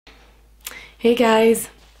Hey guys,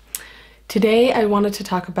 today I wanted to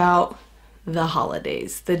talk about the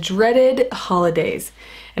holidays, the dreaded holidays.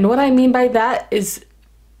 And what I mean by that is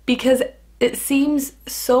because it seems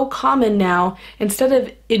so common now, instead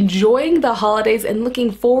of enjoying the holidays and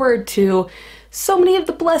looking forward to so many of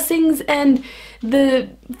the blessings and the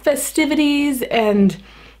festivities and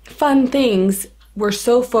fun things, we're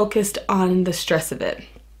so focused on the stress of it.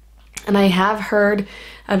 And I have heard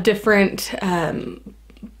of different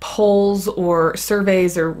polls or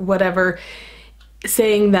surveys or whatever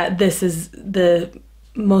saying that this is the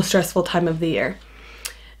most stressful time of the year.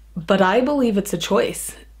 But I believe it's a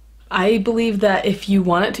choice. I believe that if you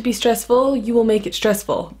want it to be stressful, you will make it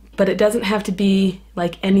stressful, but it doesn't have to be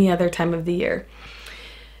like any other time of the year.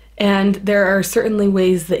 And there are certainly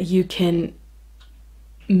ways that you can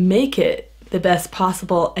make it the best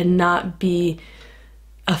possible and not be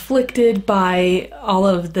afflicted by all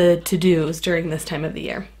of the to-dos during this time of the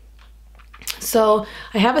year. So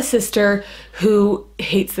I have a sister who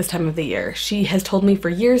hates this time of the year. She has told me for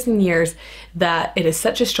years and years that it is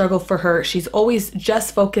such a struggle for her. She's always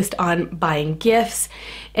just focused on buying gifts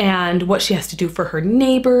and what she has to do for her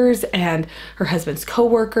neighbors and her husband's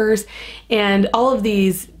coworkers and all of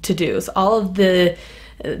these to-dos, all of the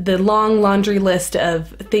long laundry list of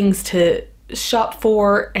things to shop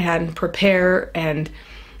for and prepare and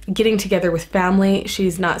getting together with family.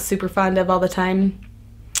 She's not super fond of all the time.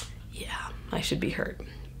 Yeah, I should be hurt,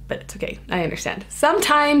 but it's okay. I understand.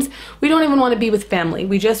 Sometimes we don't even want to be with family.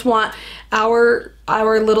 We just want our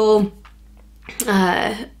little,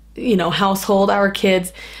 household, our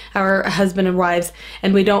kids, our husband and wives,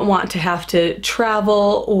 and we don't want to have to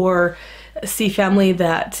travel or see family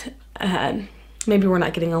that maybe we're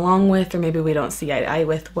not getting along with, or maybe we don't see eye to eye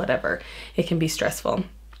with, whatever. It can be stressful.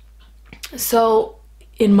 So,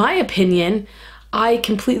 in my opinion, I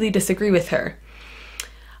completely disagree with her.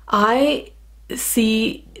 I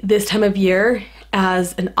see this time of year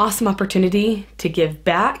as an awesome opportunity to give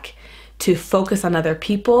back, to focus on other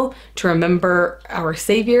people, to remember our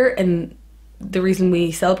Savior and the reason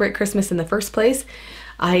we celebrate Christmas in the first place.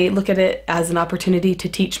 I look at it as an opportunity to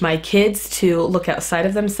teach my kids to look outside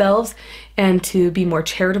of themselves and to be more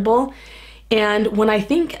charitable. And when I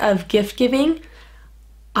think of gift giving,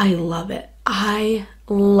 I love it. I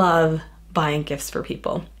love buying gifts for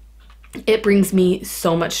people. It brings me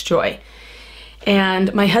so much joy.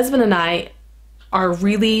 And my husband and I are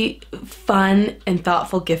really fun and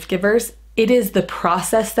thoughtful gift givers. It is the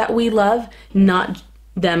process that we love, not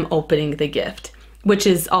them opening the gift, which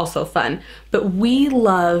is also fun. But we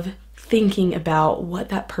love thinking about what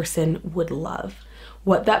that person would love,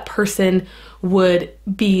 what that person would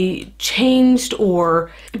be changed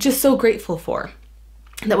or just so grateful for,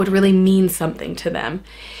 that would really mean something to them.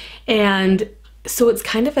 And so it's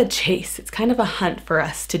kind of a chase, it's kind of a hunt for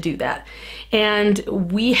us to do that. And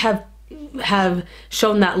we have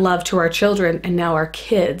shown that love to our children, and now our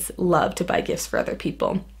kids love to buy gifts for other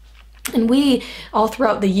people. And we, all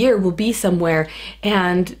throughout the year, will be somewhere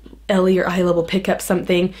and Ellie or Isla will pick up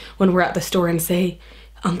something when we're at the store and say,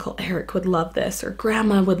 Uncle Eric would love this, or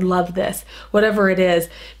Grandma would love this, whatever it is,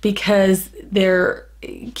 because they're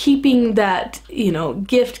keeping that,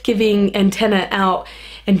 gift giving antenna out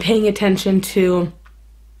and paying attention to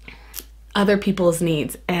other people's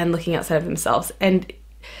needs and looking outside of themselves. And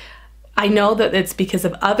I know that it's because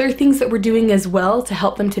of other things that we're doing as well to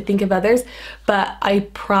help them to think of others, but I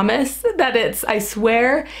promise that I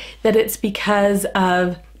swear that it's because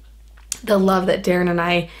of the love that Darren and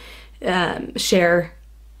I share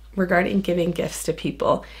regarding giving gifts to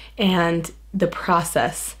people and the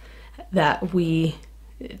process that we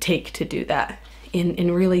take to do that,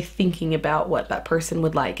 in really thinking about what that person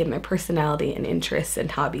would like and their personality and interests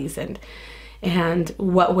and hobbies and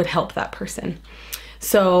what would help that person.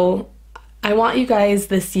 So I want you guys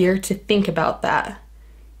this year to think about that.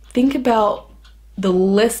 Think about the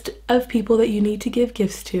list of people that you need to give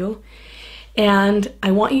gifts to, and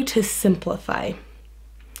I want you to simplify.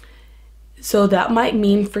 So that might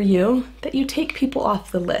mean for you that you take people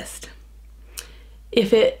off the list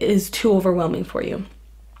if it is too overwhelming for you.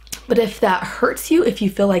 But if that hurts you, if you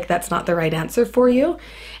feel like that's not the right answer for you,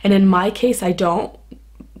 and in my case, I don't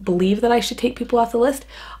believe that I should take people off the list,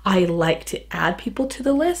 I like to add people to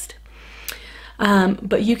the list.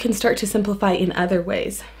 But you can start to simplify in other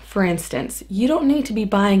ways. For instance, you don't need to be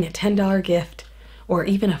buying a $10 gift or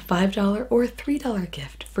even a $5 or a $3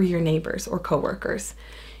 gift for your neighbors or coworkers.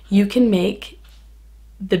 You can make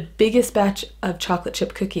the biggest batch of chocolate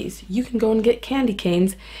chip cookies. You can go and get candy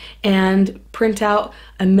canes and print out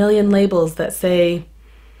 1 million labels that say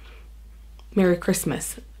Merry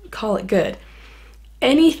Christmas. Call it good.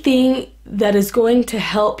 Anything that is going to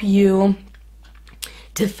help you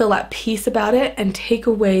to feel at peace about it and take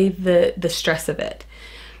away the stress of it,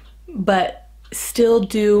 but still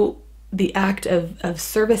do the act of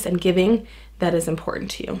service and giving that is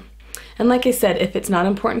important to you. And like I said, if it's not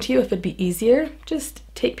important to you, if it'd be easier, just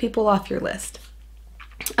take people off your list.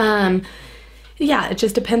 Yeah, it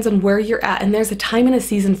just depends on where you're at, and there's a time and a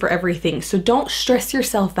season for everything. So don't stress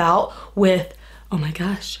yourself out with, oh my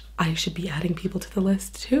gosh, I should be adding people to the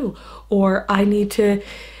list too, or I need to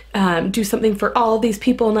do something for all of these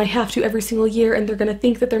people and I have to every single year and they're gonna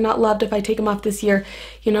think that they're not loved if I take them off this year.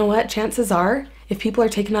 You know what? Chances are, if people are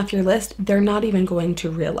taken off your list, they're not even going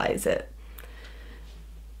to realize it.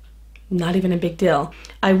 Not even a big deal.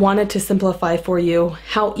 I wanted to simplify for you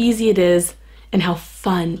how easy it is and how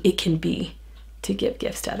fun it can be to give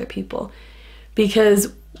gifts to other people.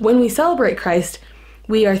 Because when we celebrate Christ,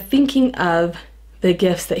 we are thinking of the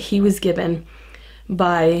gifts that he was given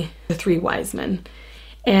by the 3 wise men.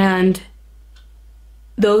 And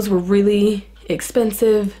those were really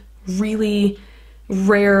expensive, really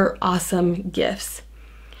rare, awesome gifts.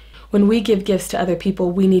 When we give gifts to other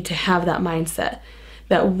people, we need to have that mindset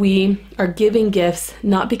that we are giving gifts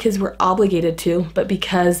not because we're obligated to, but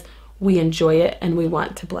because we enjoy it and we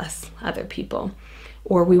want to bless other people,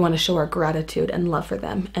 or we want to show our gratitude and love for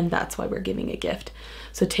them, and that's why we're giving a gift.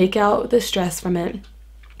 So take out the stress from it,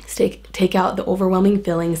 take out the overwhelming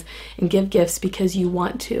feelings, and give gifts because you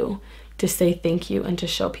want to say thank you and to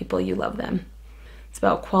show people you love them. It's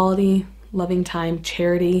about quality, loving time,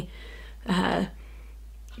 charity,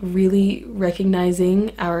 really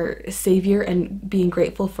recognizing our Savior and being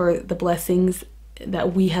grateful for the blessings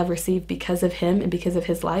that we have received because of him and because of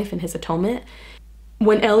his life and his atonement.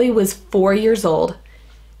 When Ellie was 4 years old,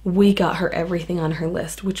 we got her everything on her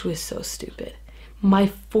list, which was so stupid.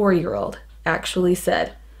 My 4-year-old actually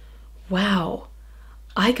said, wow,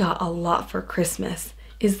 I got a lot for Christmas.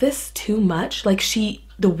 Is this too much? Like,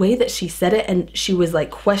 the way that she said it, and she was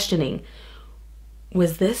like questioning,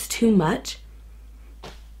 was this too much?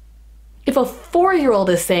 If a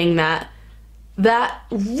 4-year-old is saying that, that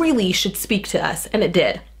really should speak to us, and it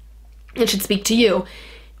did. It should speak to you.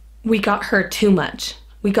 We got her too much.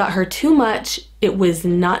 We got her too much. It was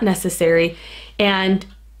not necessary, and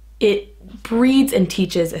it breeds and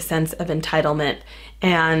teaches a sense of entitlement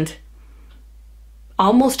and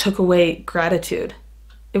almost took away gratitude.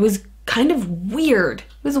 It was kind of weird.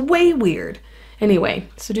 It was way weird. Anyway,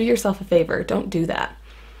 so do yourself a favor. Don't do that.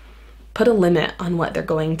 Put a limit on what they're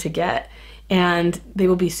going to get, and they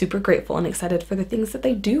will be super grateful and excited for the things that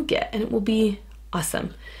they do get, and it will be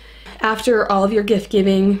awesome. After all of your gift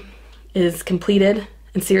giving is completed,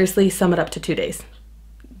 and seriously, sum it up to 2 days.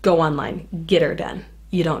 Go online, get her done.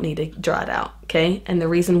 You don't need to draw it out, okay? And the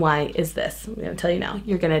reason why is this. I'm gonna tell you now.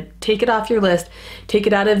 You're gonna take it off your list, take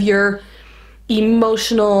it out of your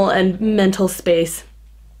emotional and mental space,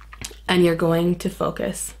 and you're going to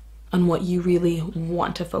focus on what you really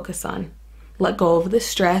want to focus on. Let go of the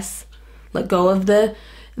stress, let go of the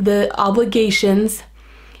obligations,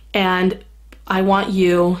 and I want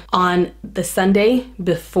you on the Sunday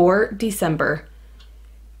before December,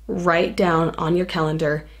 write down on your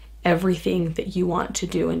calendar everything that you want to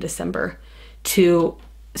do in December to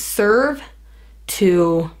serve,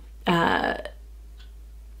 to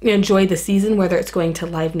enjoy the season, whether it's going to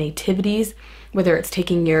live nativities, whether it's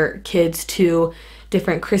taking your kids to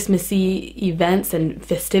different Christmassy events and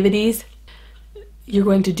festivities. You're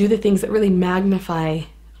going to do the things that really magnify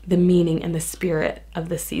the meaning and the spirit of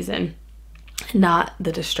the season, not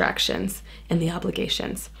the distractions and the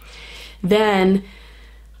obligations. Then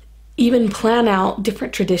even plan out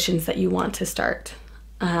different traditions that you want to start.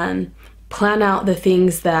 Plan out the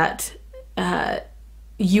things that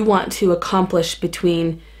you want to accomplish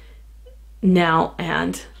between now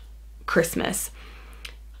and Christmas.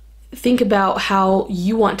 Think about how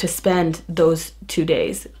you want to spend those 2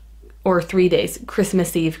 days or 3 days,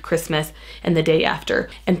 Christmas Eve, Christmas, and the day after,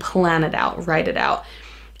 and plan it out, write it out,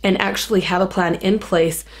 and actually have a plan in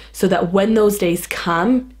place so that when those days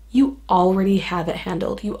come, you already have it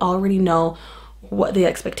handled. You already know what the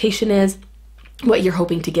expectation is, what you're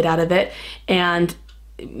hoping to get out of it, and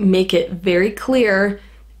make it very clear.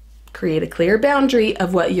 Create a clear boundary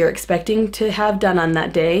of what you're expecting to have done on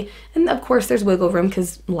that day. And of course there's wiggle room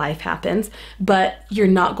because life happens, but you're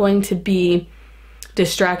not going to be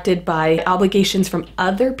distracted by obligations from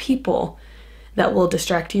other people that will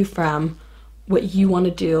distract you from what you want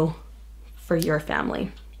to do for your family.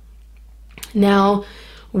 Now,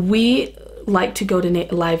 we like to go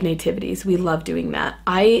to live nativities. We love doing that.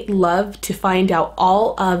 I love to find out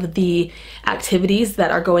all of the activities that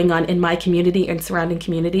are going on in my community and surrounding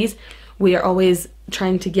communities. We are always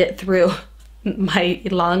trying to get through my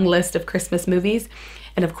long list of Christmas movies,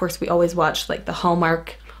 And of course, we always watch like the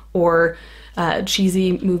Hallmark or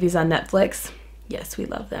cheesy movies on Netflix. Yes, we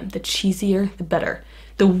love them. The cheesier, the better.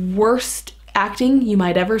 The worst acting you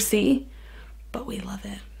might ever see, but we love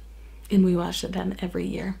it. And we watch them every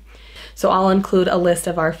year. So I'll include a list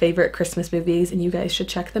of our favorite Christmas movies and you guys should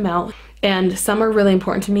check them out. And some are really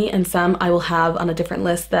important to me and some I will have on a different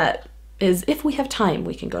list that is, if we have time,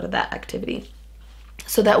 we can go to that activity.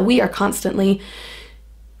 So that we are constantly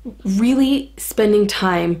really spending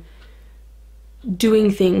time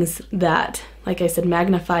doing things that, like I said,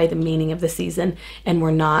 magnify the meaning of the season, and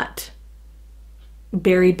we're not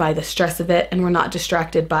buried by the stress of it, and we're not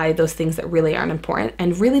distracted by those things that really aren't important,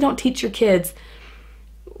 and really don't teach your kids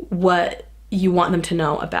what you want them to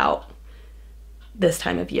know about this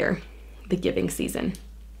time of year, the giving season.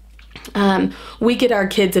 We get our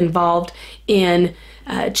kids involved in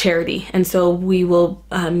charity, and so we will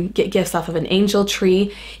get gifts off of an angel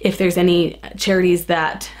tree. If there's any charities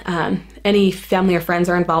that any family or friends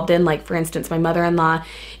are involved in, like for instance my mother-in-law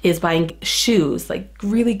is buying shoes, like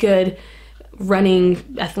really good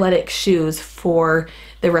running athletic shoes for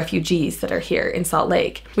the refugees that are here in Salt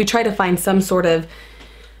Lake. We try to find some sort of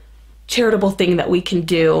charitable thing that we can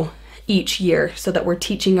do each year so that we're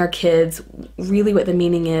teaching our kids really what the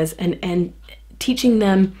meaning is, and teaching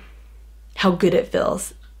them how good it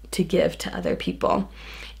feels to give to other people.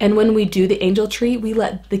 And when we do the angel tree, we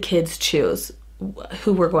let the kids choose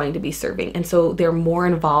who we're going to be serving, and so they're more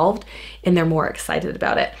involved and they're more excited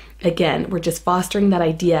about it. Again, we're just fostering that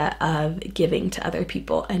idea of giving to other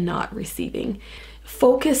people and not receiving.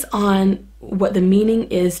 Focus on what the meaning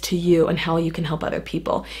is to you and how you can help other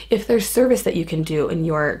people. If there's service that you can do in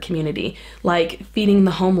your community, like feeding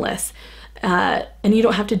the homeless, and you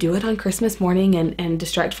don't have to do it on Christmas morning and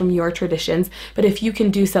distract from your traditions, but if you can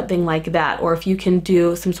do something like that, or if you can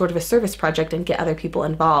do some sort of a service project and get other people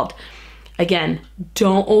involved, again,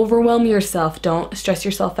 don't overwhelm yourself, don't stress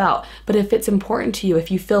yourself out. But if it's important to you, if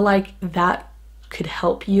you feel like that could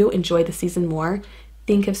help you enjoy the season more,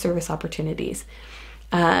 think of service opportunities.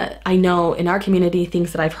 I know in our community,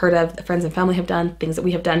 things that I've heard of, that friends and family have done, things that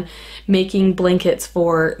we have done, making blankets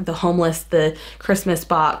for the homeless, the Christmas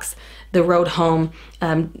box, the road home.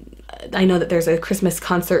 I know that there's a Christmas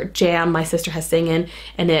concert jam my sister has sang in,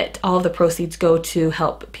 and all of the proceeds go to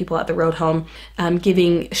help people at the road home.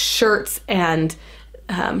 Giving shirts and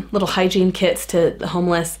little hygiene kits to the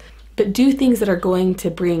homeless. But do things that are going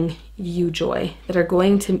to bring you joy, that are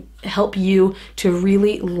going to help you to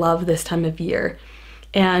really love this time of year.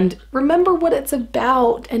 And remember what it's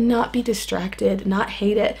about, and not be distracted, not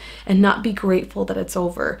hate it, and not be grateful that it's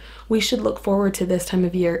over. We should look forward to this time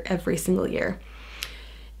of year every single year.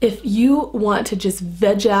 If you want to just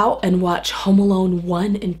veg out and watch Home Alone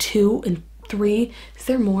 1 and 2 and 3, is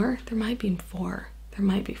there more? There might be 4. There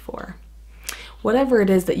might be 4. Whatever it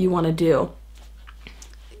is that you want to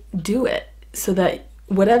do it, so that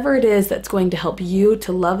whatever it is that's going to help you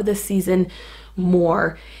to love this season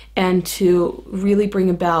more and to really bring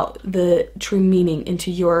about the true meaning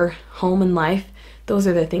into your home and life, those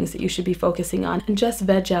are the things that you should be focusing on. And just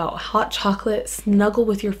veg out, hot chocolate, snuggle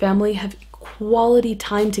with your family, have quality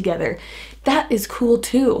time together. That is cool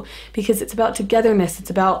too, because it's about togetherness. It's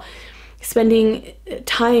about spending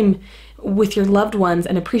time with your loved ones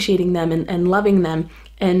and appreciating them and loving them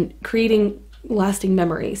and creating lasting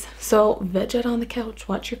memories. So veg out on the couch,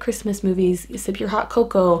 watch your Christmas movies, sip your hot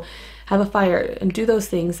cocoa, have a fire, and do those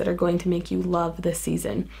things that are going to make you love this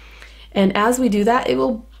season. And as we do that, it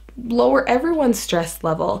will lower everyone's stress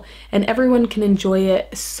level and everyone can enjoy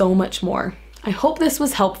it so much more. I hope this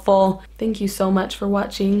was helpful. Thank you so much for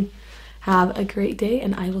watching. Have a great day,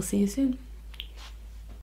 and I will see you soon.